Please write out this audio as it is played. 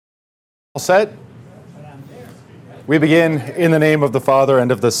All set? We begin in the name of the Father,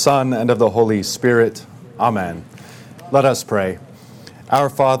 and of the Son, and of the Holy Spirit. Amen. Let us pray. Our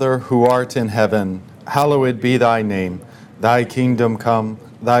Father, who art in heaven, hallowed be thy name. Thy kingdom come,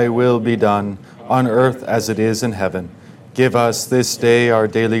 thy will be done, on earth as it is in heaven. Give us this day our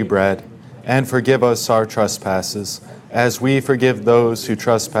daily bread, and forgive us our trespasses, as we forgive those who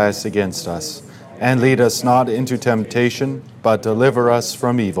trespass against us. And lead us not into temptation, but deliver us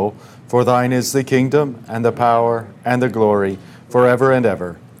from evil. For thine is the kingdom, and the power, and the glory, forever and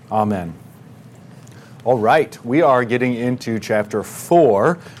ever. Amen. All right, we are getting into chapter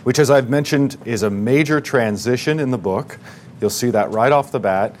 4, which, as I've mentioned, is a major transition in the book. You'll see that right off the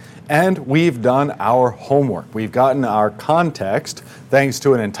bat. And we've done our homework. We've gotten our context, thanks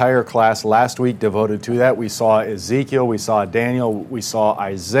to an entire class last week devoted to that. We saw Ezekiel, we saw Daniel, we saw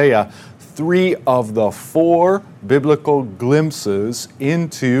Isaiah. 3 of the 4 biblical glimpses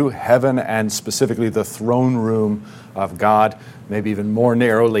into heaven, and specifically the throne room of God, maybe even more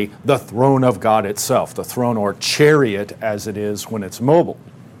narrowly, the throne of God itself, the throne or chariot as it is when it's mobile.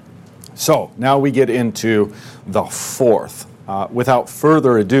 So now we get into the 4th. Without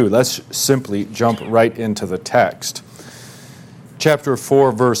further ado, let's simply jump right into the text. Chapter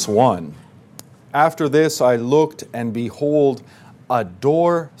 4, verse 1. After this I looked, and behold, a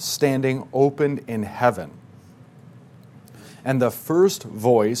door standing open in heaven. And the first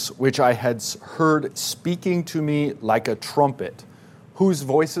voice which I had heard speaking to me like a trumpet. Whose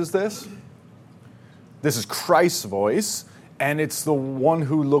voice is this? This is Christ's voice, and it's the one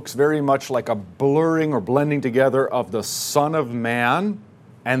who looks very much like a blurring or blending together of the Son of Man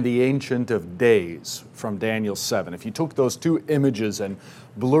and the Ancient of Days from Daniel 7. If you took those two images and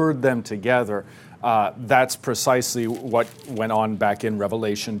blurred them together, that's precisely what went on back in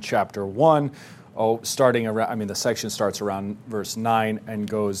Revelation chapter 1. Starting around, the section starts around verse 9 and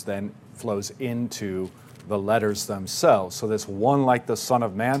flows into the letters themselves. So there's one like the Son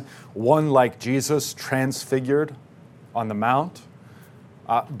of Man, one like Jesus transfigured on the Mount,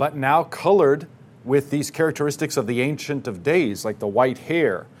 but now colored with these characteristics of the Ancient of Days, like the white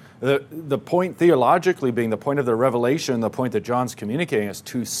hair. The point theologically being the point of the revelation, the point that John's communicating is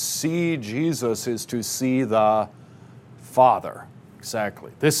to see Jesus is to see the Father.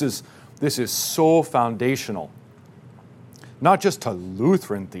 Exactly. This is so foundational, not just to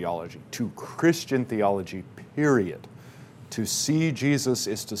Lutheran theology, to Christian theology, period. To see Jesus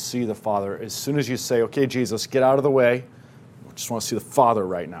is to see the Father. As soon as you say, okay, Jesus, get out of the way, I just want to see the Father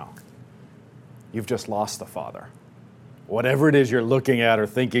right now, you've just lost the Father. Whatever it is you're looking at or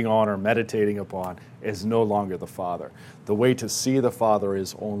thinking on or meditating upon is no longer the Father. The way to see the Father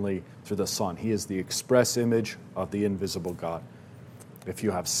is only through the Son. He is the express image of the invisible God. If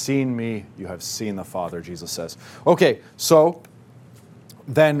you have seen me, you have seen the Father, Jesus says. Okay, so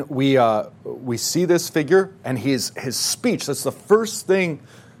then we see this figure and his speech. That's the first thing.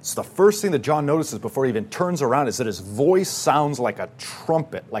 It's the first thing that John notices before he even turns around, is that his voice sounds like a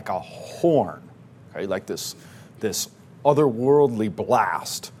trumpet, like a horn, okay, like this otherworldly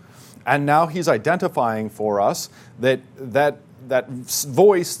blast. And now he's identifying for us that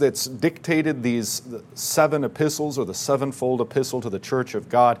voice that's dictated these 7 epistles, or the 7-fold epistle to the Church of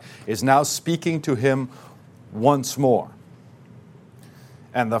God, is now speaking to him once more.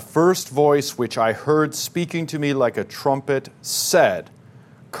 And the first voice which I heard speaking to me like a trumpet said,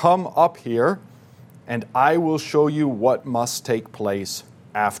 "Come up here, and I will show you what must take place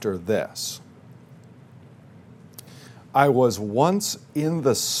after this." I was once in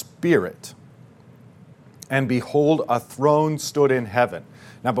the Spirit, and behold, a throne stood in heaven.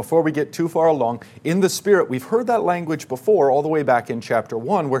 Now, before we get too far along, in the Spirit, we've heard that language before, all the way back in chapter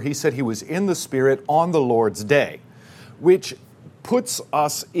 1, where he said he was in the Spirit on the Lord's day, which puts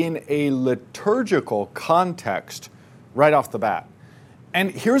us in a liturgical context right off the bat.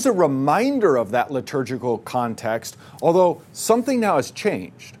 And here's a reminder of that liturgical context, although something now has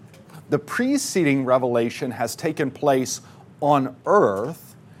changed. The preceding revelation has taken place on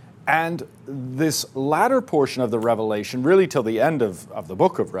earth, and this latter portion of the revelation, really till the end of the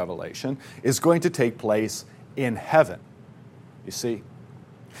book of Revelation, is going to take place in heaven, you see.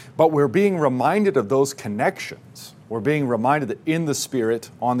 But we're being reminded of those connections. We're being reminded that in the Spirit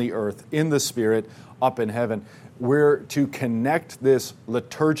on the earth, in the Spirit up in heaven, we're to connect this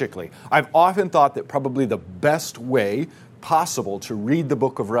liturgically. I've often thought that probably the best way possible to read the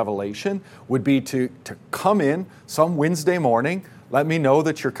book of Revelation would be to come in some Wednesday morning. Let me know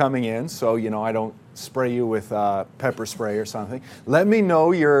that you're coming in, so I don't spray you with pepper spray or something. Let me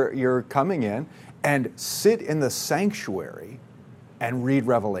know you're coming in, and sit in the sanctuary and read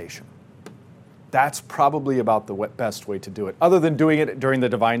Revelation. That's probably about the best way to do it, other than doing it during the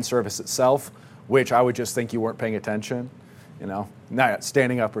divine service itself, which I would just think you weren't paying attention, not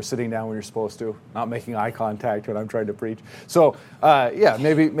standing up or sitting down when you're supposed to, not making eye contact when I'm trying to preach. So,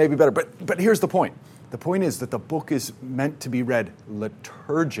 maybe better. But here's the point. The point is that the book is meant to be read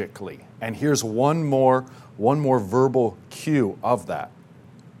liturgically. And here's one more verbal cue of that.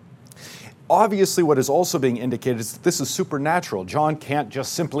 Obviously, what is also being indicated is that this is supernatural. John can't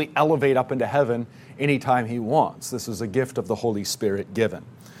just simply elevate up into heaven anytime he wants. This is a gift of the Holy Spirit given.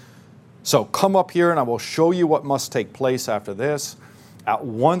 So come up here and I will show you what must take place after this. At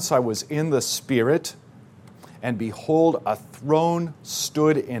once I was in the Spirit, and behold, a throne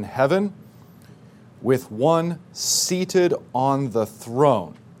stood in heaven, with one seated on the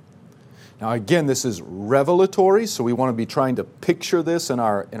throne. Now again, this is revelatory, so we want to be trying to picture this in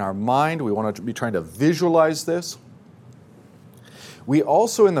our mind. We want to be trying to visualize this. We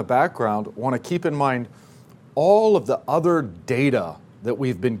also, in the background, want to keep in mind all of the other data that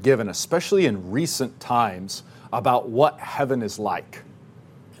we've been given, especially in recent times, about what heaven is like.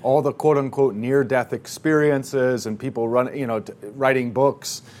 All the quote-unquote near-death experiences and people writing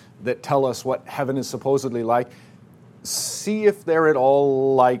books that tell us what heaven is supposedly like. See if they're at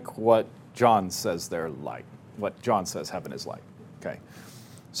all like what John says they're like, what John says heaven is like. Okay,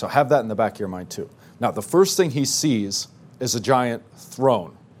 so have that in the back of your mind too. Now, the first thing he sees is a giant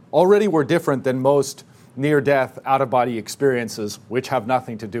throne. Already we're different than most near-death, out-of-body experiences, which have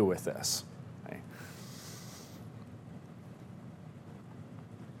nothing to do with this. Okay.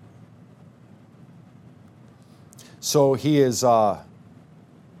 So he is,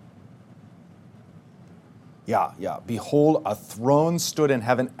 behold, a throne stood in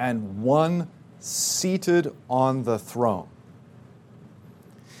heaven, and one seated on the throne.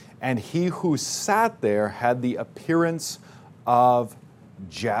 And he who sat there had the appearance of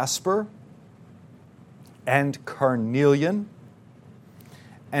jasper and carnelian,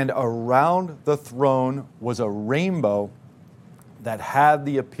 and around the throne was a rainbow that had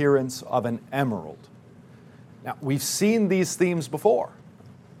the appearance of an emerald. Now, we've seen these themes before,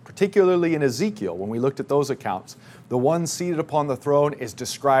 particularly in Ezekiel, when we looked at those accounts. The one seated upon the throne is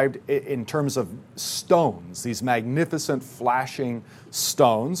described in terms of stones, these magnificent flashing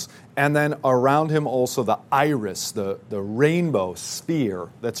stones, and then around him also the iris, the rainbow sphere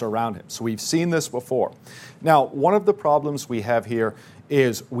that's around him. So we've seen this before. Now, one of the problems we have here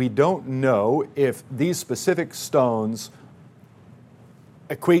is we don't know if these specific stones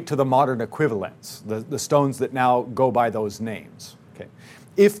equate to the modern equivalents, the stones that now go by those names. Okay.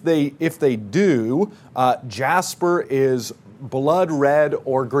 If they do, jasper is blood red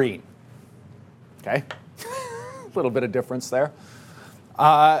or green. Okay, a little bit of difference there.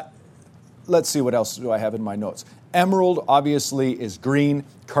 Let's see, what else do I have in my notes? Emerald obviously is green.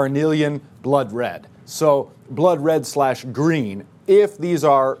 Carnelian, blood red. So blood red / green, if these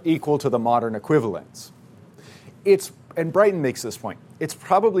are equal to the modern equivalents. And Brighton makes this point, it's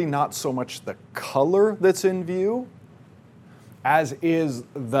probably not so much the color that's in view as is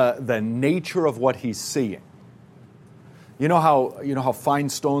the nature of what he's seeing. You know how fine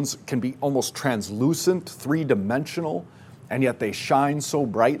stones can be almost translucent, three-dimensional, and yet they shine so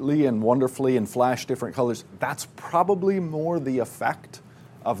brightly and wonderfully and flash different colors? That's probably more the effect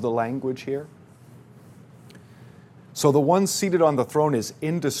of the language here. So the one seated on the throne is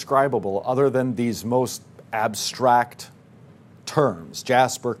indescribable other than these most abstract terms: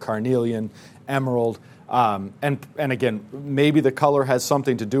 jasper, carnelian, emerald. And again, maybe the color has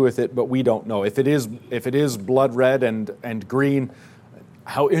something to do with it, but we don't know. If it is blood red and green,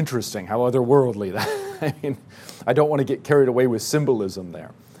 how interesting, how otherworldly that. I mean, I don't want to get carried away with symbolism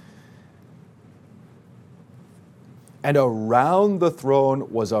there. And around the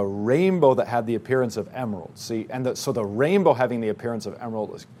throne was a rainbow that had the appearance of emerald. See, so the rainbow having the appearance of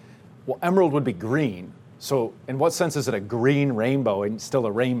emerald emerald would be green. So in what sense is it a green rainbow and still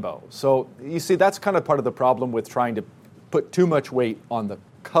a rainbow? So you see, that's kind of part of the problem with trying to put too much weight on the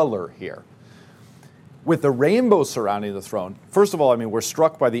color here. With the rainbow surrounding the throne, first of all, we're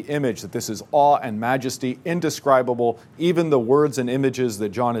struck by the image that this is awe and majesty, indescribable. Even the words and images that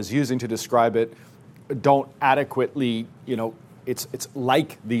John is using to describe it don't adequately, it's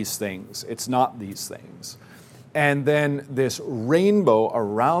like these things. It's not these things. And then this rainbow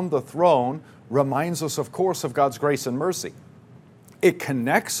around the throne reminds us, of course, of God's grace and mercy. It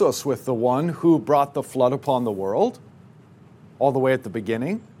connects us with the one who brought the flood upon the world, all the way at the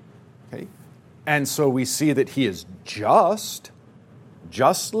beginning. Okay? And so we see that he is justly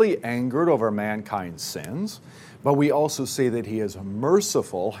angered over mankind's sins, but we also see that he is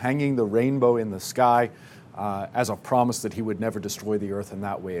merciful, hanging the rainbow in the sky as a promise that he would never destroy the earth in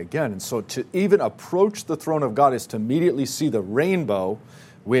that way again. And so to even approach the throne of God is to immediately see the rainbow,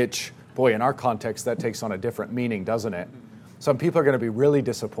 which, boy, in our context, that takes on a different meaning, doesn't it? Some people are going to be really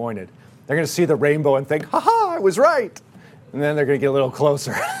disappointed. They're going to see the rainbow and think, ha-ha, I was right. And then they're going to get a little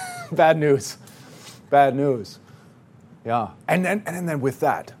closer. Bad news. Bad news. Yeah. And then with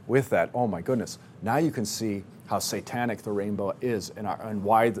that, oh my goodness, now you can see how satanic the rainbow is and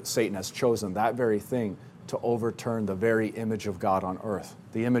why Satan has chosen that very thing to overturn the very image of God on earth.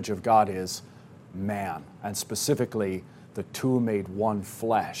 The image of God is man, and specifically the two made one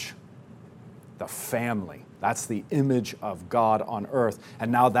flesh, the family. That's the image of God on earth.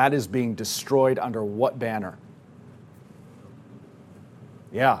 And now that is being destroyed under what banner?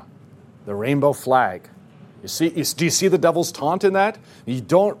 Yeah, the rainbow flag. Do you see the devil's taunt in that? You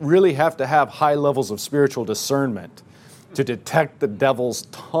don't really have to have high levels of spiritual discernment to detect the devil's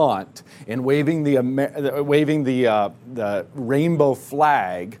taunt in waving the rainbow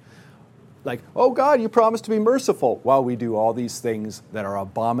flag, like, oh God, you promised to be merciful, while we do all these things that are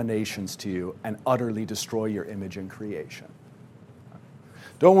abominations to you and utterly destroy your image in creation.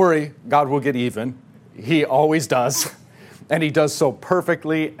 Don't worry, God will get even. He always does. And he does so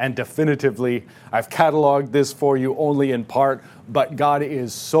perfectly and definitively. I've cataloged this for you only in part, but God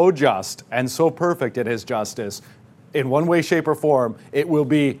is so just and so perfect in his justice. In one way, shape, or form, it will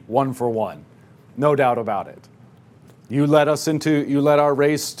be one for one. No doubt about it. You led our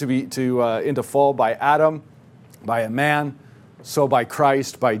race into fall by Adam, by a man, so by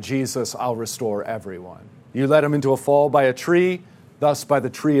Christ, by Jesus, I'll restore everyone. You led them into a fall by a tree, thus by the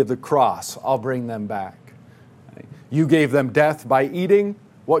tree of the cross, I'll bring them back. You gave them death by eating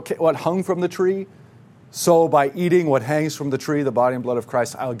what hung from the tree, so by eating what hangs from the tree, the body and blood of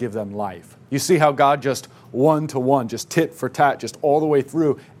Christ, I'll give them life. You see how God just one-to-one, just tit for tat, just all the way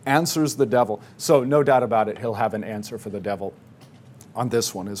through, answers the devil. So no doubt about it, he'll have an answer for the devil on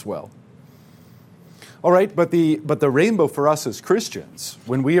this one as well. All right, but the rainbow for us as Christians,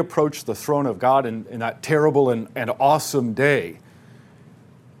 when we approach the throne of God in that terrible and awesome day,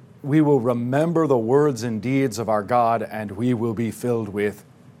 we will remember the words and deeds of our God, and we will be filled with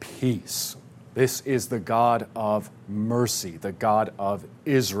peace. This is the God of mercy, the God of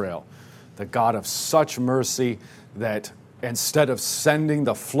Israel, the God of such mercy that instead of sending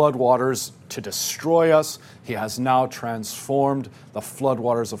the floodwaters to destroy us, he has now transformed the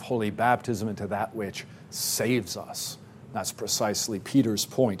floodwaters of holy baptism into that which saves us. That's precisely Peter's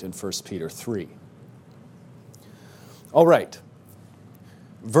point in 1 Peter 3. All right.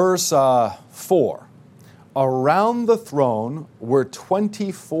 Verse 4, around the throne were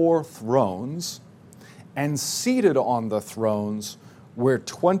 24 thrones, and seated on the thrones were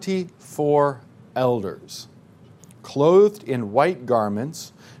 24 elders, clothed in white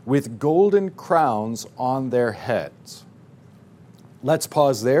garments, with golden crowns on their heads. Let's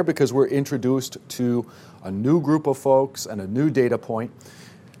pause there because we're introduced to a new group of folks and a new data point.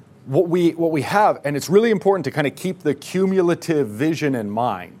 What we have, and it's really important to kind of keep the cumulative vision in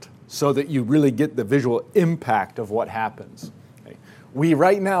mind so that you really get the visual impact of what happens. Okay. We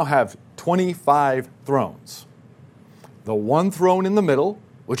right now have 25 thrones. The one throne in the middle,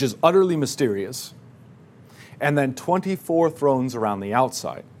 which is utterly mysterious, and then 24 thrones around the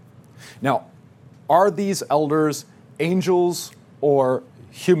outside. Now, are these elders angels or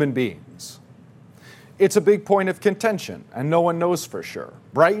human beings? It's a big point of contention, and no one knows for sure.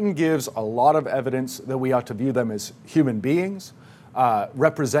 Brighton gives a lot of evidence that we ought to view them as human beings,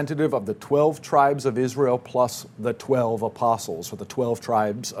 representative of the 12 tribes of Israel plus the 12 apostles, or the 12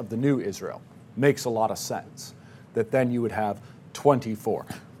 tribes of the new Israel. Makes a lot of sense that then you would have 24.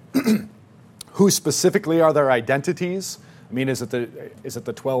 Who specifically are their identities? I mean, is it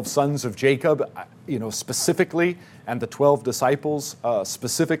the 12 sons of Jacob, specifically, and the 12 disciples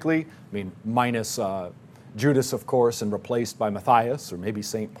specifically? I mean, minus Judas, of course, and replaced by Matthias, or maybe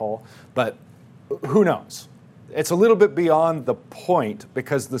St. Paul. But who knows? It's a little bit beyond the point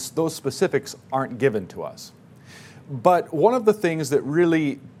because those specifics aren't given to us. But one of the things that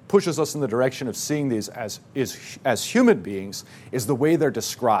really pushes us in the direction of seeing these as human beings is the way they're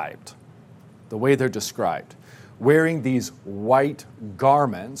described. The way they're described. Wearing these white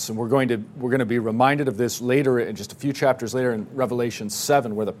garments, and we're going to be reminded of this later, in just a few chapters later in Revelation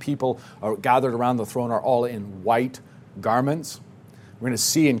 7, where the people are gathered around the throne are all in white garments. We're going to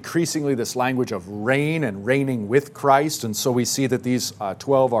see increasingly this language of reign and reigning with Christ, and so we see that these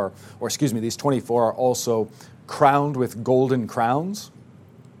 24 are also crowned with golden crowns.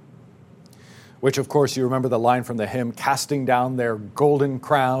 Which, of course, you remember the line from the hymn, casting down their golden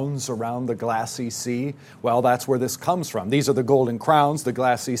crowns around the glassy sea. Well, that's where this comes from. These are the golden crowns. The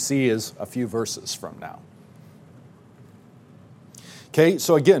glassy sea is a few verses from now. Okay,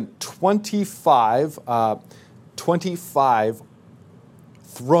 so again, 25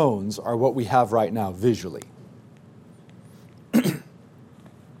 thrones are what we have right now visually.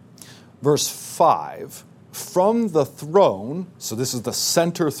 Verse 5, from the throne, so this is the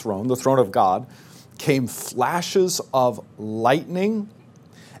center throne, the throne of God, came flashes of lightning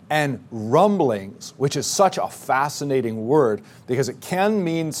and rumblings, which is such a fascinating word because it can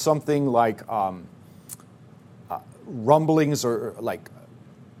mean something like rumblings or like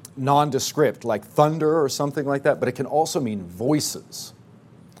nondescript, like thunder or something like that, but it can also mean voices.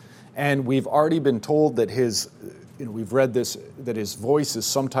 And we've already been told that we've read this, that his voice is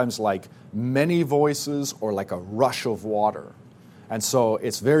sometimes like many voices or like a rush of water. And so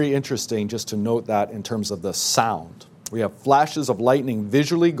it's very interesting just to note that in terms of the sound. We have flashes of lightning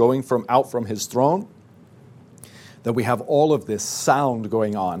visually going out from his throne. That we have all of this sound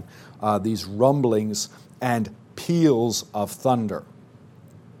going on, these rumblings and peals of thunder.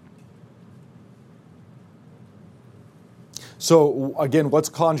 So again, what's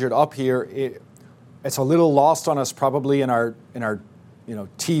conjured up here, it's a little lost on us probably in our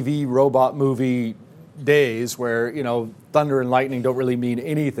TV robot movie days where, thunder and lightning don't really mean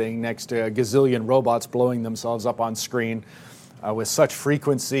anything next to a gazillion robots blowing themselves up on screen with such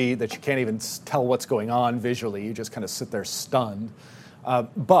frequency that you can't even tell what's going on visually. You just kind of sit there stunned.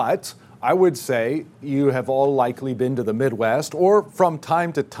 But I would say you have all likely been to the Midwest, or from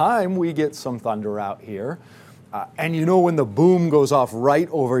time to time we get some thunder out here. And when the boom goes off right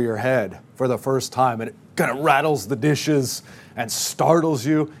over your head for the first time and it kind of rattles the dishes and startles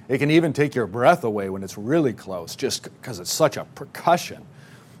you, it can even take your breath away when it's really close just because it's such a percussion.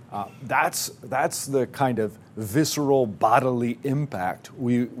 That's the kind of visceral bodily impact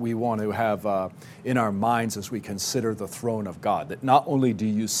we want to have in our minds as we consider the throne of God. That not only do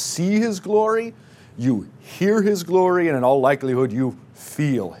you see his glory, you hear his glory, and in all likelihood you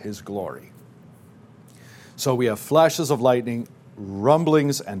feel his glory. So we have flashes of lightning,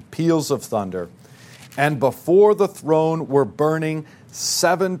 rumblings, and peals of thunder. And before the throne were burning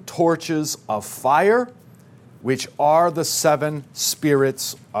 7 torches of fire, which are the 7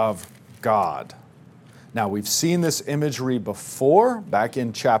 spirits of God. Now, we've seen this imagery before, back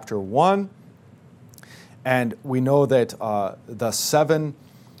in chapter 1. And we know that the seven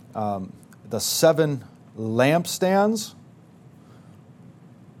lampstands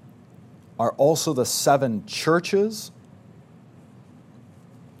are also the 7 churches,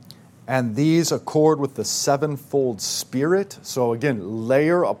 and these accord with the 7-fold Spirit. So again,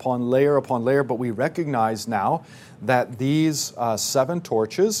 layer upon layer upon layer, but we recognize now that these 7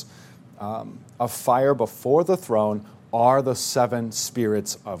 torches of fire before the throne are the 7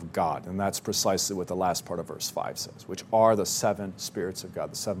 spirits of God. And that's precisely what the last part of verse 5 says, which are the 7 spirits of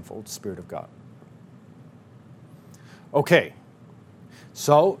God, the 7-fold Spirit of God. Okay.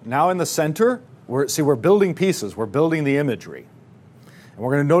 So now in the center, we're building pieces. We're building the imagery. And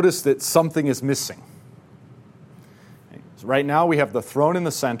we're going to notice that something is missing. Okay. So right now we have the throne in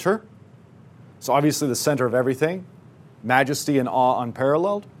the center. So obviously the center of everything. Majesty and awe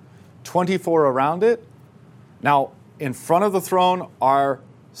unparalleled. 24 around it. Now in front of the throne are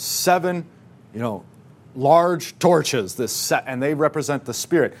 7, large torches. And they represent the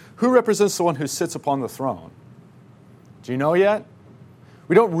Spirit. Who represents the one who sits upon the throne? Do you know yet?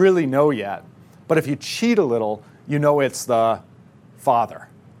 We don't really know yet, but if you cheat a little, you know it's the Father.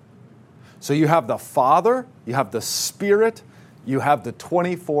 So you have the Father, you have the Spirit, you have the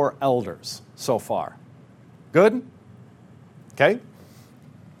 24 elders so far. Good? Okay?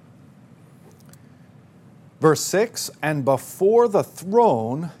 Verse 6, and before the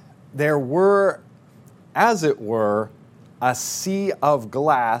throne there were, as it were, a sea of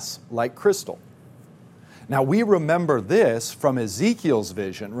glass like crystal. Now, we remember this from Ezekiel's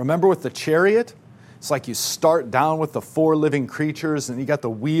vision. Remember with the chariot? It's like you start down with the 4 living creatures, and you got the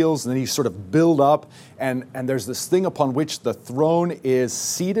wheels, and then you sort of build up, and there's this thing upon which the throne is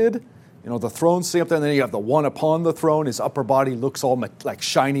seated. The throne's sitting up there, and then you have the one upon the throne. His upper body looks all like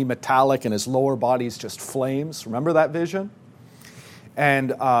shiny metallic, and his lower body is just flames. Remember that vision?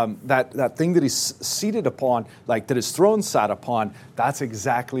 And that thing that he's seated upon, like that his throne sat upon, that's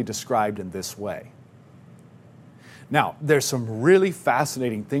exactly described in this way. Now, there's some really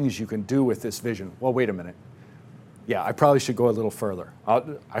fascinating things you can do with this vision. Well, wait a minute. Yeah, I probably should go a little further.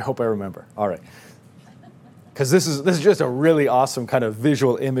 I hope I remember. All right. Because this is just a really awesome kind of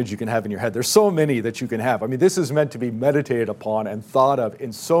visual image you can have in your head. There's so many that you can have. I mean, this is meant to be meditated upon and thought of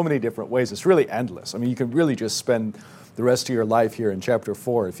in so many different ways. It's really endless. I mean, you can really just spend the rest of your life here in chapter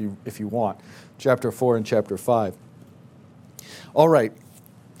 4 if you want. Chapter 4 and chapter 5. All right.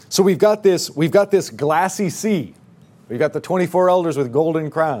 So we've got this glassy sea. We got the 24 elders with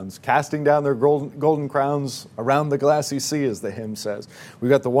golden crowns, casting down their golden crowns around the glassy sea, as the hymn says. We've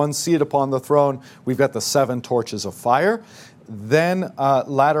got the one seated upon the throne. We've got the 7 torches of fire. Then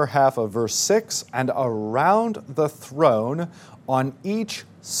latter half of verse 6, and around the throne, on each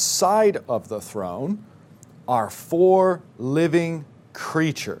side of the throne, are 4 living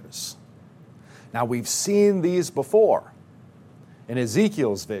creatures. Now, we've seen these before in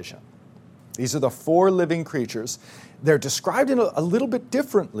Ezekiel's vision. These are the 4 living creatures. They're described in a little bit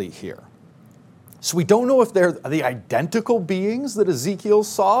differently here. So we don't know if they're the identical beings that Ezekiel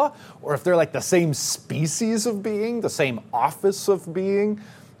saw, or if they're like the same species of being, the same office of being,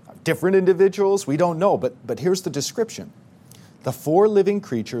 different individuals. We don't know, but here's the description. The 4 living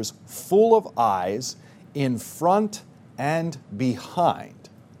creatures full of eyes in front and behind.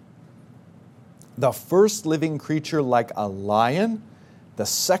 The first living creature like a lion, the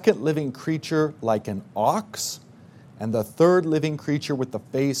second living creature like an ox, and the third living creature with the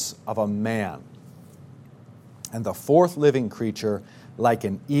face of a man, and the fourth living creature like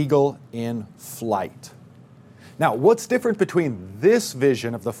an eagle in flight. Now, what's different between this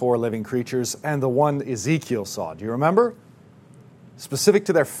vision of the 4 living creatures and the one Ezekiel saw? Do you remember? Specific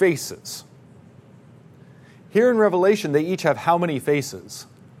to their faces. Here in Revelation, they each have how many faces?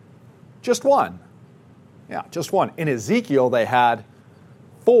 Just one. Yeah, just one. In Ezekiel, they had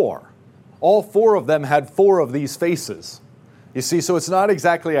 4. All 4 of them had 4 of these faces. You see, so it's not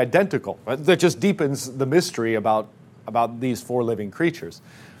exactly identical. That just deepens the mystery about these 4 living creatures.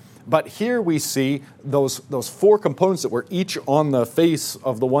 But here we see those 4 components that were each on the face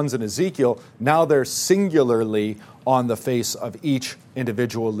of the ones in Ezekiel, now they're singularly on the face of each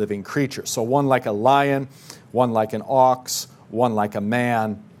individual living creature. So one like a lion, one like an ox, one like a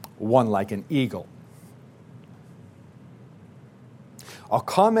man, one like an eagle. I'll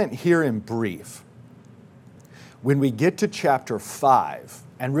comment here in brief. When we get to chapter 5,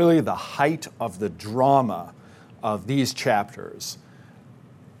 and really the height of the drama of these chapters,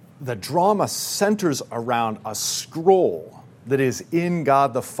 the drama centers around a scroll that is in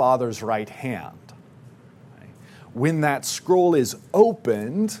God the Father's right hand. When that scroll is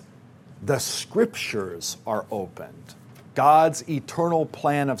opened, the scriptures are opened. God's eternal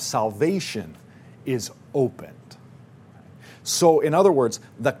plan of salvation is opened. So, in other words,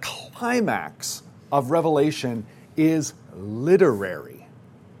 the climax of Revelation is literary.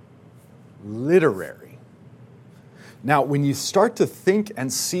 Literary. Now, when you start to think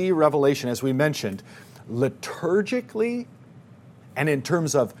and see Revelation, as we mentioned, liturgically and in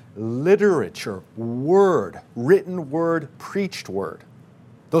terms of literature, word, written word, preached word,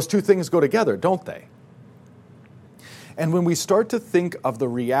 those 2 things go together, don't they? And when we start to think of the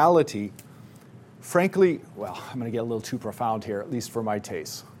reality, frankly, well, I'm going to get a little too profound here, at least for my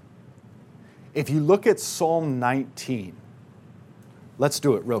taste. If you look at Psalm 19, let's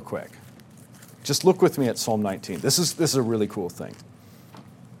do it real quick. Just look with me at Psalm 19. This is a really cool thing.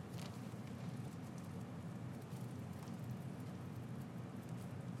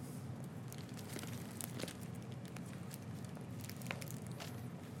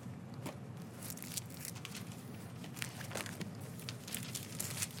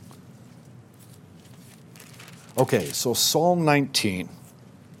 Okay, so Psalm 19.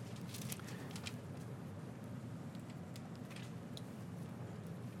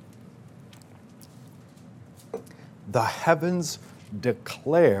 The heavens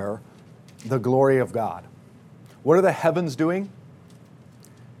declare the glory of God. What are the heavens doing?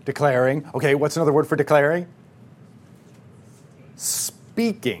 Declaring. Okay, what's another word for declaring?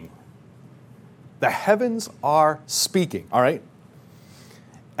 Speaking. The heavens are speaking, all right?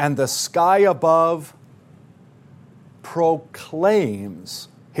 And the sky above proclaims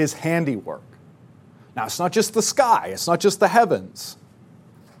his handiwork. Now, it's not just the sky, it's not just the heavens.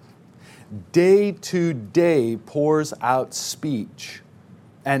 Day to day pours out speech,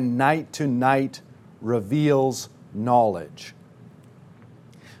 and night to night reveals knowledge.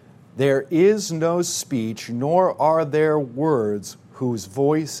 There is no speech, nor are there words whose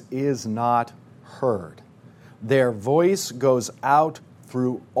voice is not heard. Their voice goes out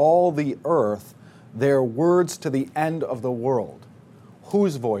through all the earth, their words to the end of the world.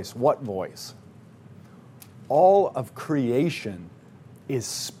 Whose voice? What voice? All of creation is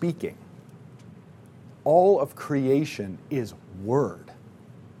speaking. All of creation is word.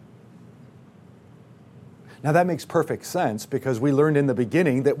 Now that makes perfect sense because we learned in the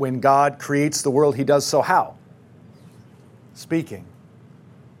beginning that when God creates the world, he does so how? Speaking.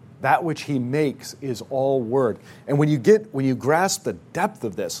 That which he makes is all word. And when you grasp the depth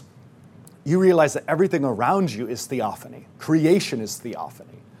of this, you realize that everything around you is theophany. Creation is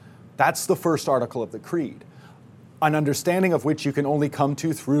theophany. That's the first article of the Creed. an understanding of which you can only come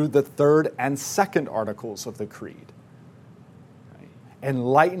to through the third and second articles of the Creed. Right?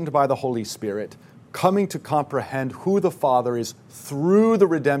 Enlightened by the Holy Spirit, coming to comprehend who the Father is through the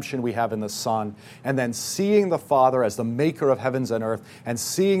redemption we have in the Son, and then seeing the Father as the maker of heavens and earth, and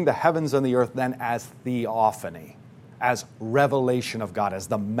seeing the heavens and the earth then as theophany, as revelation of God, as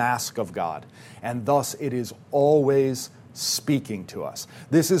the mask of God. And thus it is always speaking to us.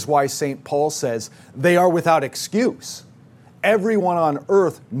 This is why St. Paul says they are without excuse. Everyone on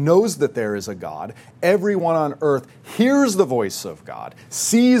earth knows that there is a God. Everyone on earth hears the voice of God,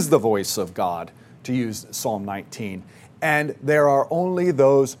 sees the voice of God, to use Psalm 19. And there are only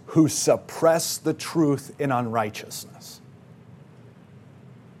those who suppress the truth in unrighteousness.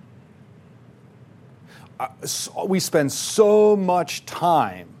 We spend so much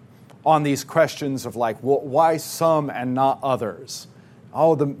time on these questions of like, well, why some and not others?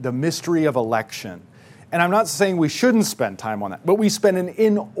 Oh, the mystery of election. And I'm not saying we shouldn't spend time on that, but we spend an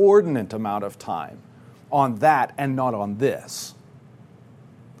inordinate amount of time on that and not on this.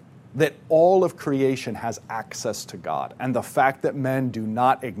 That all of creation has access to God. And the fact that men do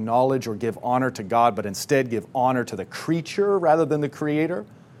not acknowledge or give honor to God, but instead give honor to the creature rather than the Creator.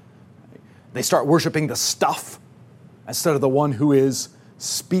 They start worshiping the stuff instead of the one who is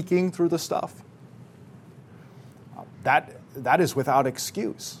speaking through the stuff. That is without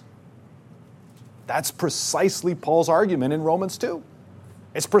excuse. That's precisely Paul's argument in Romans 2.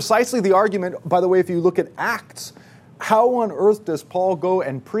 It's precisely the argument, by the way, if you look at Acts. How on earth does Paul go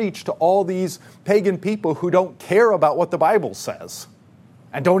and preach to all these pagan people who don't care about what the Bible says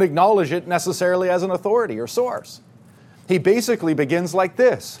and don't acknowledge it necessarily as an authority or source? He basically begins like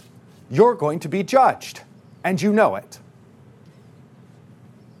this: you're going to be judged, and you know it.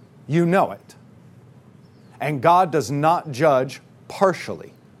 You know it. And God does not judge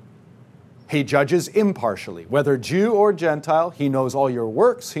partially. He judges impartially. Whether Jew or Gentile, He knows all your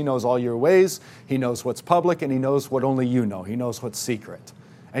works, He knows all your ways, He knows what's public, and He knows what only you know. He knows what's secret.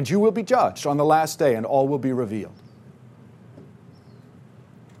 And you will be judged on the last day, and all will be revealed.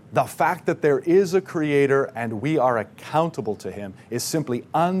 The fact that there is a Creator and we are accountable to Him is simply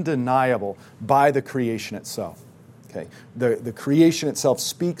undeniable by the creation itself. Okay. The creation itself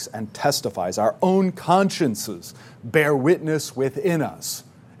speaks and testifies. Our own consciences bear witness within us,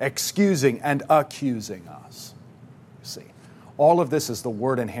 excusing and accusing us. You see, all of this is the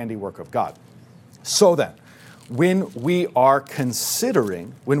word and handiwork of God. So then, when we are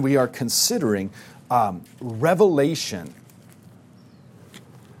considering revelation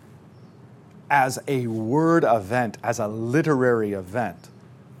as a word event, as a literary event,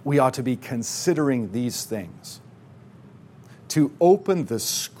 we ought to be considering these things. To open the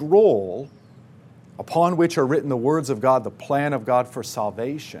scroll upon which are written the words of God, the plan of God for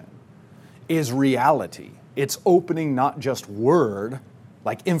salvation, is reality. It's opening not just word,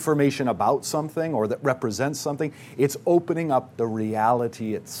 like information about something or that represents something. It's opening up the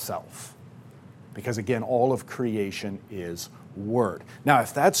reality itself. Because again, all of creation is word. Now,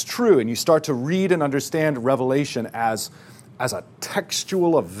 if that's true, and you start to read and understand Revelation as a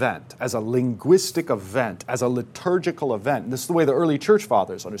textual event, as a linguistic event, as a liturgical event, and this is the way the early church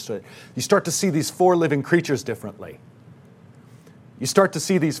fathers understood it, you start to see these four living creatures differently. You start to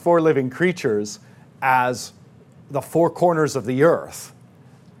see these four living creatures as the four corners of the earth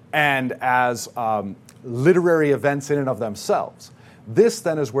and as literary events in and of themselves. This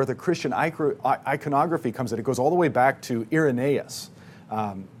then is where the Christian iconography comes in. It goes all the way back to Irenaeus,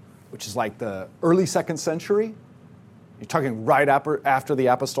 which is like the early 2nd century. You're talking right after the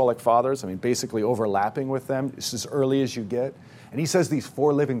Apostolic Fathers, basically overlapping with them. It's as early as you get. And he says these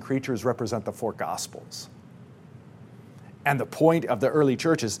four living creatures represent the four Gospels. And the point of the early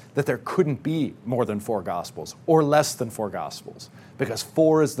church is that there couldn't be more than four Gospels or less than four Gospels, because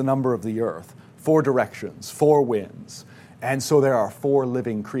four is the number of the earth, four directions, four winds. And so there are four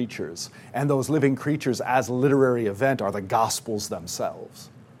living creatures. And those living creatures as a literary event are the Gospels themselves.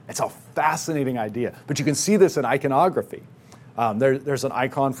 It's a fascinating idea. But you can see this in iconography. There's an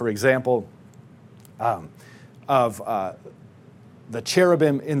icon, for example, of the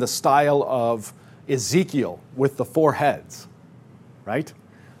cherubim in the style of Ezekiel with the four heads, right?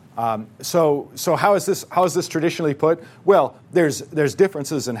 So how is this traditionally put? Well, there's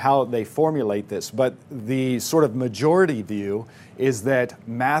differences in how they formulate this, but the sort of majority view is that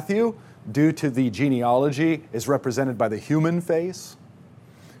Matthew, due to the genealogy, is represented by the human face.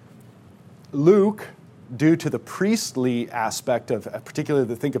 Luke, due to the priestly aspect of,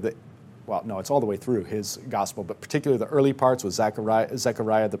 particularly it's all the way through his gospel, but particularly the early parts with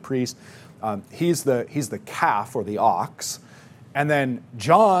Zechariah the priest. He's the calf or the ox. And then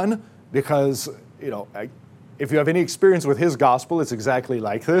John, because If you have any experience with his gospel, it's exactly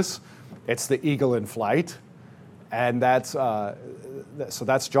like this. It's the eagle in flight. And so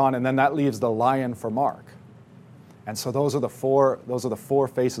that's John, and then that leaves the lion for Mark. And so those are the four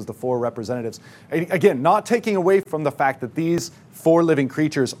faces, the four representatives. Again, not taking away from the fact that these four living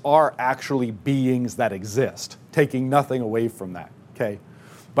creatures are actually beings that exist, taking nothing away from that, okay?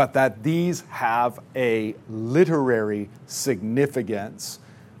 But that these have a literary significance,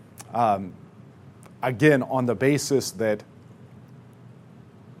 again, on the basis that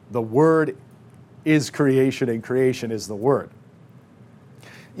the Word is creation and creation is the Word.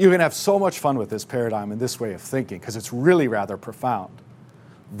 You can have so much fun with this paradigm and this way of thinking because it's really rather profound.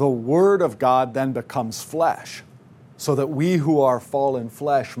 The Word of God then becomes flesh so that we who are fallen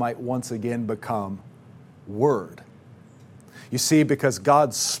flesh might once again become Word. You see, because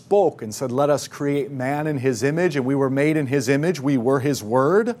God spoke and said, let us create man in His image, and we were made in His image, we were His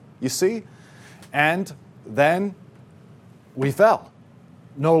Word, you see? And then we fell,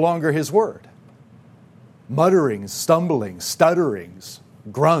 no longer His Word. Mutterings, stumblings, stutterings,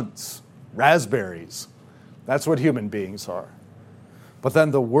 grunts, raspberries. That's what human beings are. But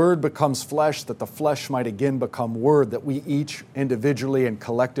then the Word becomes flesh, that the flesh might again become Word, that we each individually and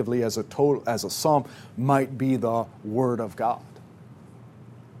collectively as a psalm might be the Word of God.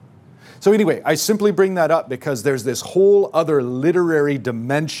 So anyway, I simply bring that up because there's this whole other literary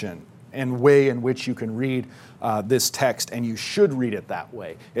dimension and way in which you can read this text, and you should read it that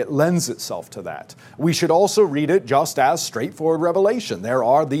way. It lends itself to that. We should also read it just as straightforward revelation. There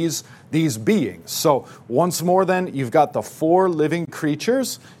are these beings. So once more then, you've got the four living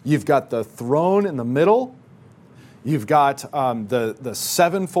creatures. You've got the throne in the middle. You've got the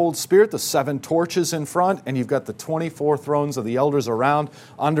sevenfold Spirit, the seven torches in front, and you've got the 24 thrones of the elders around.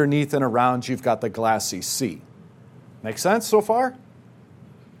 Underneath and around, you've got the glassy sea. Make sense so far?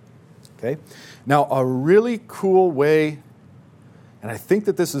 Okay. Now, a really cool way, and I think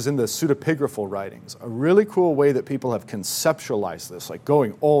that this is in the pseudepigraphal writings, a really cool way that people have conceptualized this, like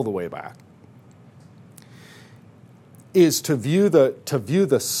going all the way back, is to view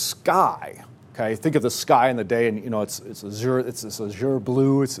the sky. Okay, think of the sky in the day, and it's this azure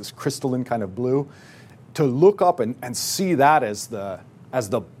blue, it's this crystalline kind of blue. To look up and see that as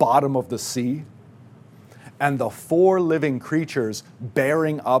the bottom of the sea, and the four living creatures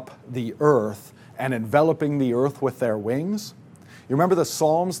bearing up the earth and enveloping the earth with their wings. You remember the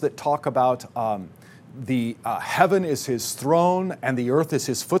Psalms that talk about the heaven is His throne and the earth is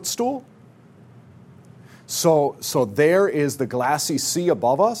His footstool? So there is the glassy sea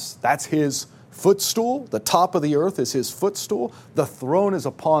above us. That's His footstool. The top of the earth is His footstool. The throne is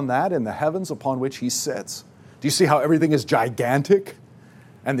upon that in the heavens upon which He sits. Do you see how everything is gigantic?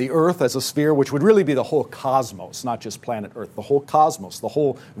 And the earth as a sphere, which would really be the whole cosmos, not just planet Earth, the whole cosmos, the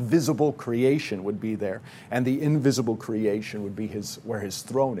whole visible creation would be there. And the invisible creation would be where His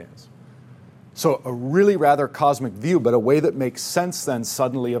throne is. So a really rather cosmic view, but a way that makes sense then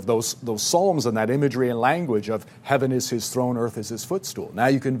suddenly of those psalms and that imagery and language of heaven is His throne, earth is His footstool. Now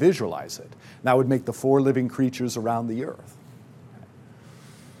you can visualize it. That would make the four living creatures around the earth,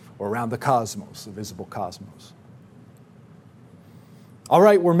 or around the cosmos, the visible cosmos. All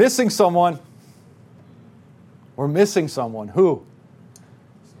right, we're missing someone. We're missing someone. Who?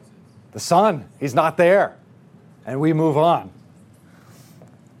 The Son. He's not there. And we move on.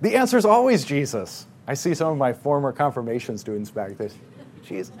 The answer is always Jesus. I see some of my former confirmation students back there.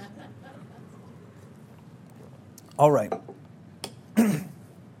 Jesus. All right.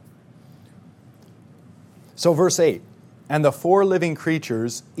 So verse 8. And the four living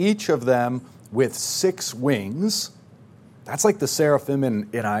creatures, each of them with 6 wings, that's like the seraphim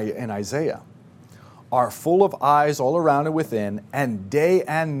in Isaiah, are full of eyes all around and within, and day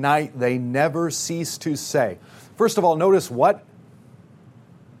and night they never cease to say. First of all, notice what?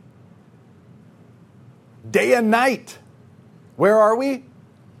 Day and night. Where are we?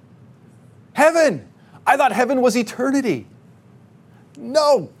 Heaven. I thought heaven was eternity.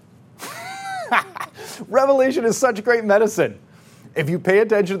 No. Revelation is such great medicine. If you pay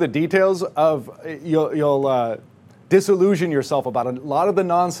attention to the details of, you'll disillusion yourself about a lot of the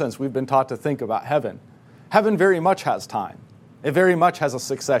nonsense we've been taught to think about heaven. Heaven very much has time. It very much has a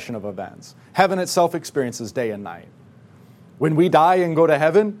succession of events. Heaven itself experiences day and night. When we die and go to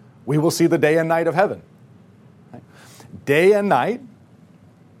heaven, we will see the day and night of heaven. Day and night,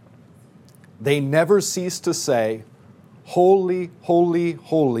 they never cease to say, holy, holy,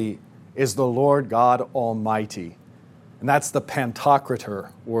 holy is the Lord God Almighty. And that's the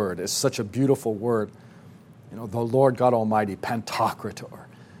Pantocrator word. It's such a beautiful word. The Lord God Almighty, Pantocrator.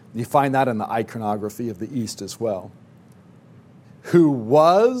 You find that in the iconography of the East as well. Who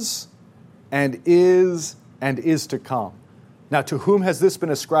was and is and is to come. Now, to whom has this been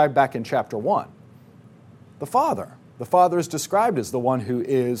ascribed back in chapter 1? The Father. The Father is described as the one who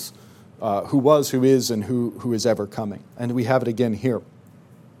is, who was, who is, and who is ever coming. And we have it again here.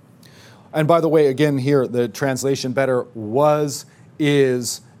 And by the way, again here, the translation better, was,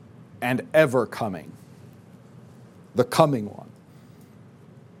 is, and ever coming. The coming one.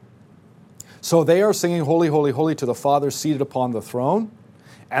 So they are singing, Holy, holy, holy to the Father seated upon the throne.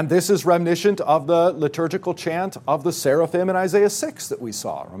 And this is reminiscent of the liturgical chant of the seraphim in Isaiah 6 that we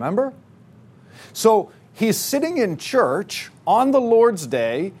saw, remember? So he's sitting in church on the Lord's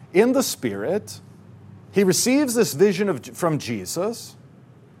Day in the Spirit. He receives this vision from Jesus.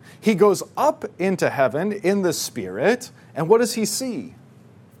 He goes up into heaven in the Spirit. And what does he see?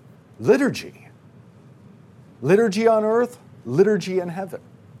 Liturgy. Liturgy on earth, liturgy in heaven.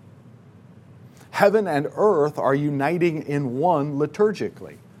 Heaven and earth are uniting in one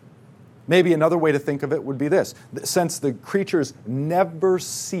liturgically. Maybe another way to think of it would be this. Since the creatures never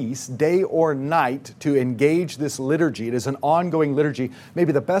cease, day or night, to engage this liturgy, it is an ongoing liturgy,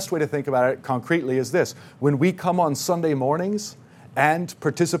 maybe the best way to think about it concretely is this. When we come on Sunday mornings and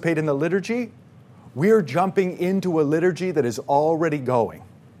participate in the liturgy, we're jumping into a liturgy that is already going.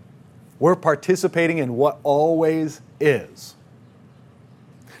 We're participating in what always is.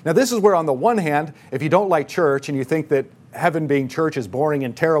 Now, this is where, on the one hand, if you don't like church and you think that heaven being church is boring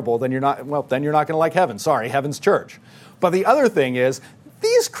and terrible, then you're not going to like heaven. Sorry, heaven's church. But the other thing is,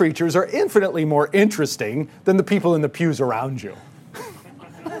 these creatures are infinitely more interesting than the people in the pews around you.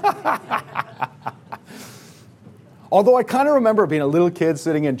 Although I kind of remember being a little kid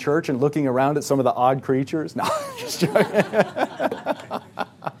sitting in church and looking around at some of the odd creatures. No, just joking.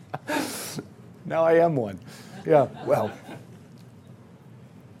 Now I am one. Yeah, well.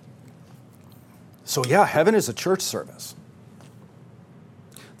 So yeah, heaven is a church service.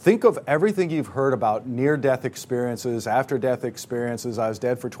 Think of everything you've heard about near-death experiences, after-death experiences, I was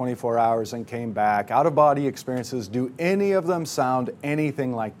dead for 24 hours and came back, out-of-body experiences. Do any of them sound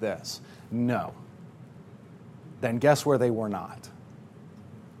anything like this? No. Then guess where they were not?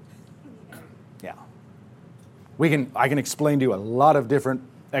 Yeah. I can explain to you a lot of different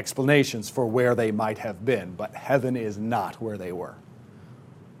explanations for where they might have been, but heaven is not where they were.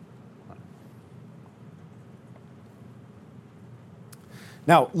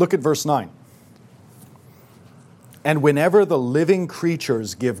 Now, look at verse 9. And whenever the living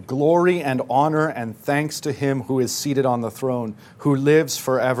creatures give glory and honor and thanks to him who is seated on the throne, who lives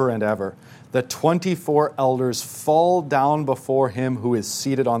forever and ever, the 24 elders fall down before him who is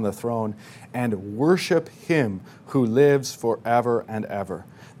seated on the throne and worship him who lives forever and ever.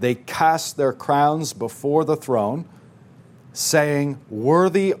 They cast their crowns before the throne, saying,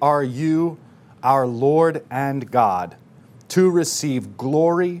 Worthy are you, our Lord and God, to receive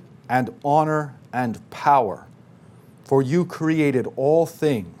glory and honor and power. For you created all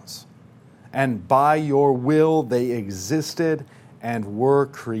things, and by your will they existed and were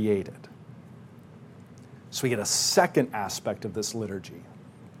created. So we get a second aspect of this liturgy.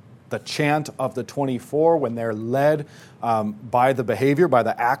 The chant of the 24 when they're led by the behavior, by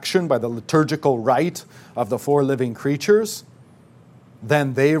the action, by the liturgical rite of the four living creatures.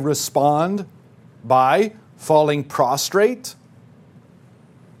 Then they respond by falling prostrate.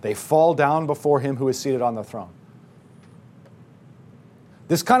 They fall down before him who is seated on the throne.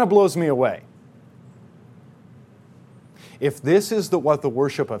 This kind of blows me away. If this is what the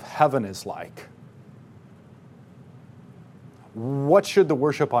worship of heaven is like, what should the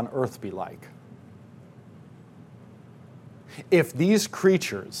worship on earth be like? If these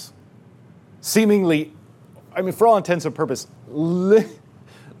creatures, seemingly, for all intents and purposes,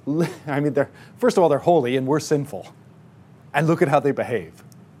 first of all, they're holy and we're sinful. And look at how they behave.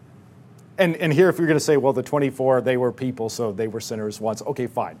 And here, if you're going to say, well, the 24, they were people, so they were sinners once. Okay,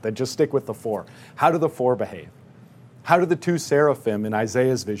 fine. Then just stick with the 4. How do the 4 behave? How do the 2 seraphim in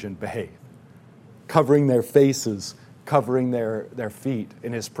Isaiah's vision behave? Covering their faces, covering their feet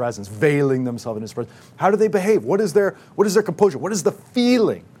in his presence, veiling themselves in his presence. How do they behave? What is their composure? What is the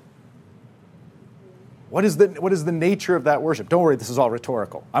feeling? What is the nature of that worship? Don't worry, this is all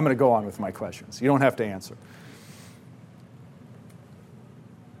rhetorical. I'm going to go on with my questions. You don't have to answer.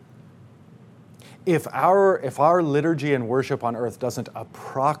 If our liturgy and worship on earth doesn't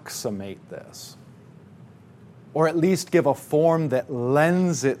approximate this, or at least give a form that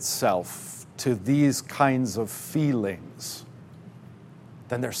lends itself to these kinds of feelings,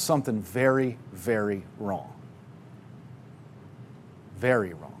 then there's something very, very wrong.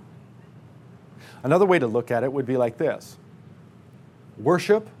 Very wrong. Another way to look at it would be like this.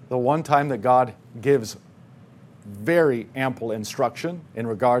 Worship, the one time that God gives very ample instruction in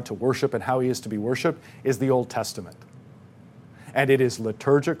regard to worship and how he is to be worshiped is the Old Testament. And it is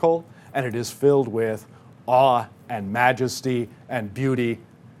liturgical, and it is filled with awe and majesty and beauty.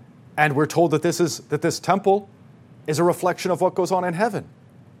 And we're told that this temple is a reflection of what goes on in heaven.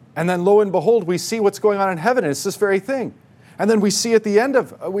 And then lo and behold, we see what's going on in heaven, and it's this very thing. And then we see at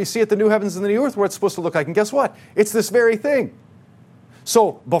the new heavens and the new earth what it's supposed to look like. And guess what? It's this very thing.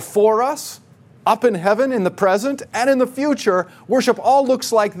 So before us, up in heaven, in the present, and in the future, worship all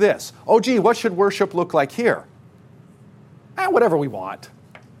looks like this. Oh, gee, what should worship look like here? Whatever we want.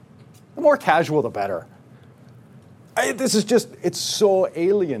 The more casual, the better. It's so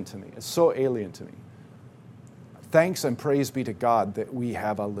alien to me. It's so alien to me. Thanks and praise be to God that we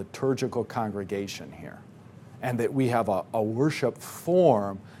have a liturgical congregation here and that we have a worship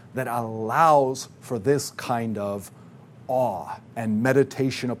form that allows for this kind of awe and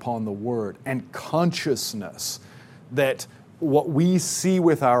meditation upon the Word and consciousness that what we see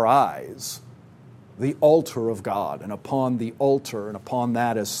with our eyes, the altar of God, and upon the altar and upon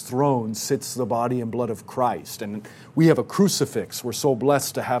that as throne sits the body and blood of Christ. And we have a crucifix. We're so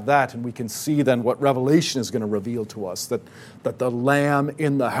blessed to have that, and we can see then what Revelation is going to reveal to us, that the Lamb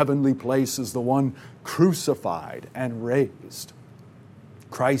in the heavenly place is the one crucified and raised.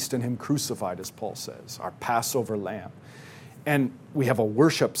 Christ and Him crucified, as Paul says, our Passover Lamb. And we have a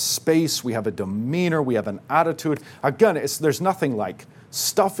worship space, we have a demeanor, we have an attitude. Again, there's nothing like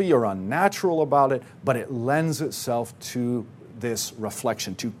stuffy or unnatural about it, but it lends itself to this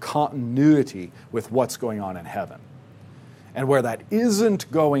reflection, to continuity with what's going on in heaven. And where that isn't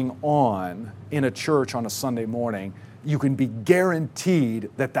going on in a church on a Sunday morning, you can be guaranteed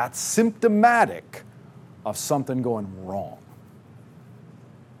that that's symptomatic of something going wrong.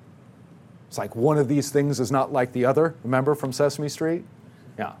 It's like one of these things is not like the other. Remember from Sesame Street?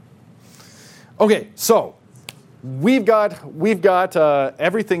 Yeah. Okay, so we've got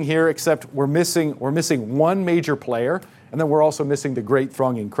everything here except we're missing one major player, and then we're also missing the great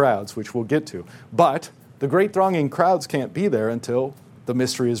thronging crowds, which we'll get to. But the great thronging crowds can't be there until the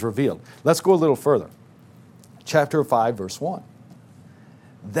mystery is revealed. Let's go a little further. Chapter 5, verse 1.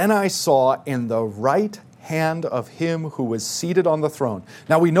 Then I saw in the right hand of Him who was seated on the throne.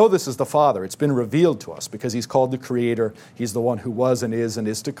 Now we know this is the Father. It's been revealed to us because He's called the Creator. He's the one who was and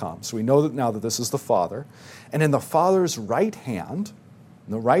is to come. So we know that now that this is the Father. And in the Father's right hand,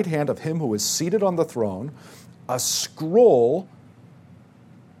 in the right hand of Him who was seated on the throne, a scroll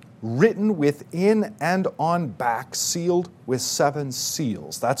written within and on back, sealed with 7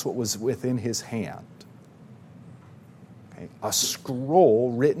 seals. That's what was within His hand. Okay. A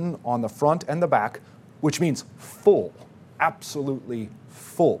scroll written on the front and the back, which means full, absolutely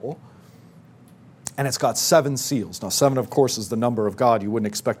full. And it's got 7 seals. Now, 7, of course, is the number of God. You wouldn't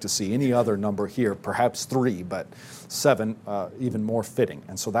expect to see any other number here, perhaps 3, but 7 even more fitting.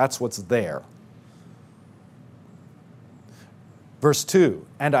 And so that's what's there. Verse 2,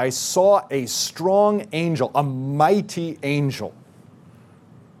 and I saw a strong angel, a mighty angel,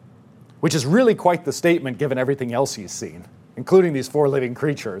 which is really quite the statement given everything else he's seen, including these 4 living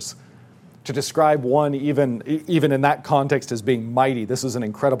creatures. To describe one even in that context as being mighty, this is an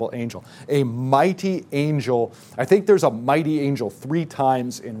incredible angel. A mighty angel. I think there's a mighty angel 3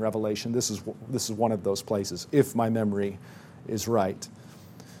 times in Revelation. This is one of those places, if my memory is right.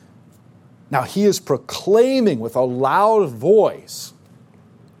 Now he is proclaiming with a loud voice,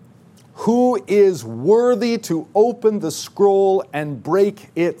 who is worthy to open the scroll and break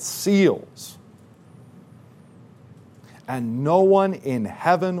its seals? And no one in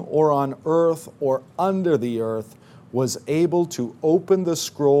heaven or on earth or under the earth was able to open the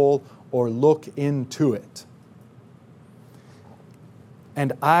scroll or look into it.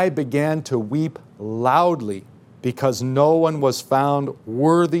 And I began to weep loudly because no one was found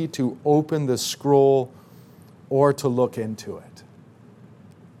worthy to open the scroll or to look into it.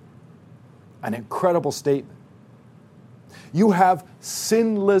 An incredible statement. You have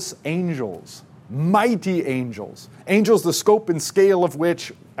sinless angels, mighty angels, angels the scope and scale of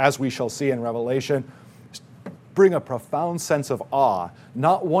which, as we shall see in Revelation, bring a profound sense of awe.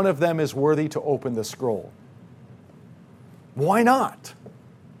 Not one of them is worthy to open the scroll. Why not?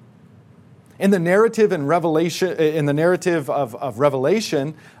 In the narrative of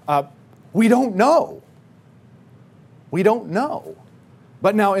Revelation, we don't know. We don't know.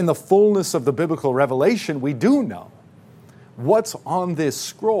 But now in the fullness of the biblical revelation, we do know. What's on this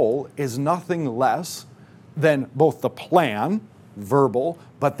scroll is nothing less than both the plan, verbal,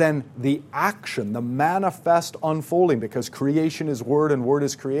 but then the action, the manifest unfolding, because creation is word and word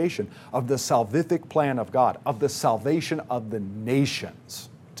is creation, of the salvific plan of God, of the salvation of the nations,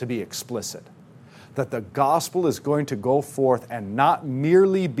 to be explicit. that the gospel is going to go forth and not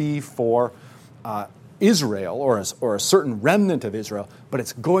merely be for Israel or a certain remnant of Israel, but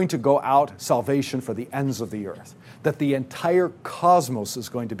it's going to go out salvation for the ends of the earth, that the entire cosmos is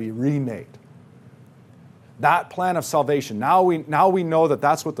going to be remade. That plan of salvation, now we know that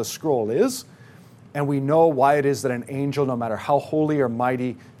that's what the scroll is, and we know why it is that an angel, no matter how holy or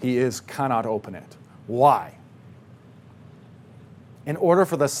mighty he is, cannot open it. Why? In order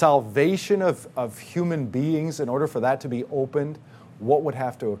for the salvation of human beings, in order for that to be opened, what would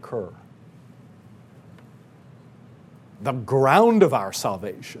have to occur? The ground of our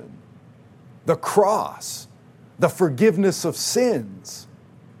salvation, the cross, the forgiveness of sins,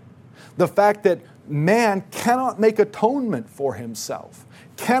 the fact that man cannot make atonement for himself,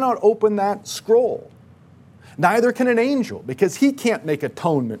 cannot open that scroll. Neither can an angel, because he can't make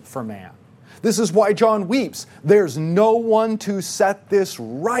atonement for man. This is why John weeps. There's no one to set this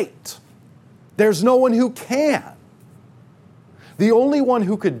right. There's no one who can. The only one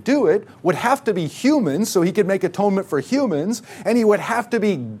who could do it would have to be human, so he could make atonement for humans, and he would have to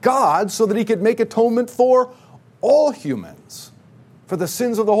be God so that he could make atonement for all humans. For the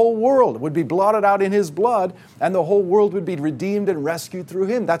sins of the whole world would be blotted out in his blood, and the whole world would be redeemed and rescued through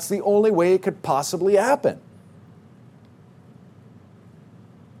him. That's the only way it could possibly happen.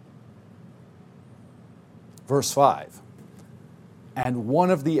 Verse 5, and one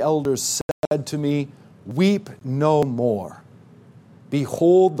of the elders said to me, weep no more.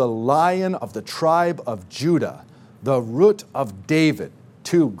 Behold, the Lion of the tribe of Judah, the Root of David.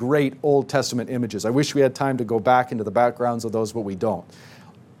 Two great Old Testament images. I wish we had time to go back into the backgrounds of those, but we don't.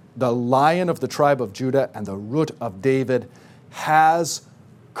 The Lion of the tribe of Judah and the Root of David has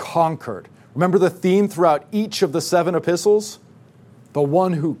conquered. Remember the theme throughout each of the 7 epistles? The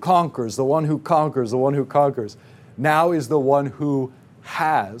one who conquers, the one who conquers, the one who conquers. Now is the one who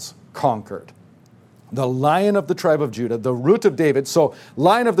has conquered. The Lion of the tribe of Judah, the Root of David. So,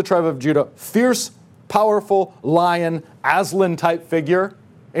 Lion of the tribe of Judah, fierce, powerful lion, Aslan type figure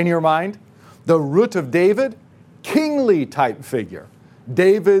in your mind. The Root of David, kingly type figure.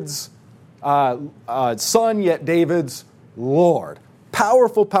 David's son, yet David's Lord.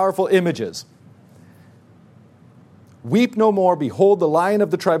 Powerful, powerful images. Weep no more. Behold, the Lion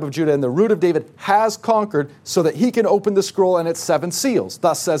of the tribe of Judah and the Root of David has conquered, so that he can open the scroll and its 7 seals.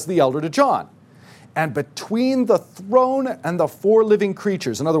 Thus says the elder to John. And between the throne and the 4 living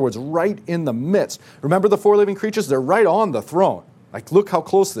creatures, in other words, right in the midst. Remember the 4 living creatures? They're right on the throne. Like, look how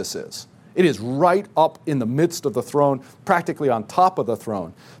close this is. It is right up in the midst of the throne, practically on top of the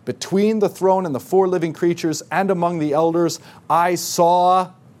throne. Between the throne and the 4 living creatures and among the elders, I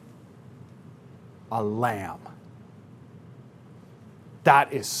saw a lamb.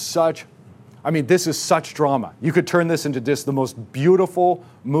 That is this is such drama. You could turn this into just the most beautiful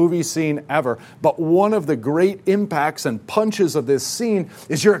movie scene ever. But one of the great impacts and punches of this scene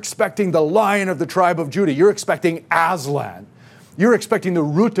is you're expecting the Lion of the tribe of Judah. You're expecting Aslan. You're expecting the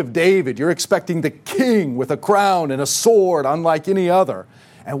Root of David. You're expecting the king with a crown and a sword unlike any other.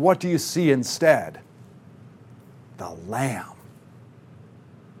 And what do you see instead? The Lamb.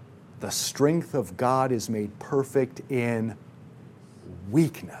 The strength of God is made perfect in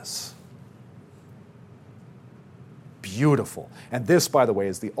weakness. Beautiful. And this, by the way,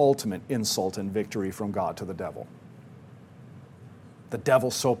 is the ultimate insult and victory from God to the devil. The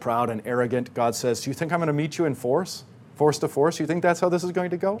devil's so proud and arrogant. God says, do you think I'm going to meet you in force? Force to force? You think that's how this is going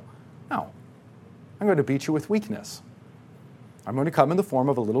to go? No. I'm going to beat you with weakness. I'm going to come in the form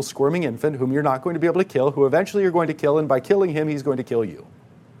of a little squirming infant whom you're not going to be able to kill, who eventually you're going to kill, and by killing him, he's going to kill you.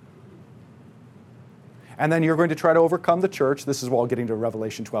 And then you're going to try to overcome the church. This is while getting to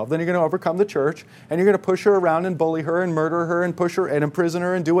Revelation 12. Then you're going to overcome the church, and you're going to push her around and bully her and murder her and push her and imprison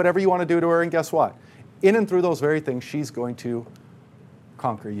her and do whatever you want to do to her. And guess what? In and through those very things, she's going to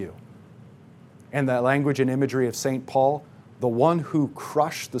conquer you. And that language and imagery of St. Paul, the one who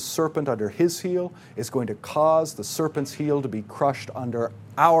crushed the serpent under his heel is going to cause the serpent's heel to be crushed under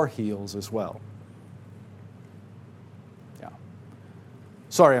our heels as well.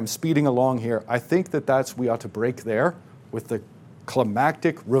 Sorry, I'm speeding along here. I think we ought to break there with the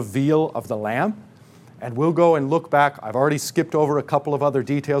climactic reveal of the Lamb. And we'll go and look back. I've already skipped over a couple of other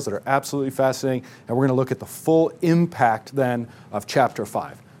details that are absolutely fascinating. And we're going to look at the full impact then of chapter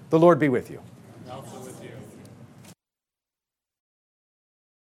 5. The Lord be with you.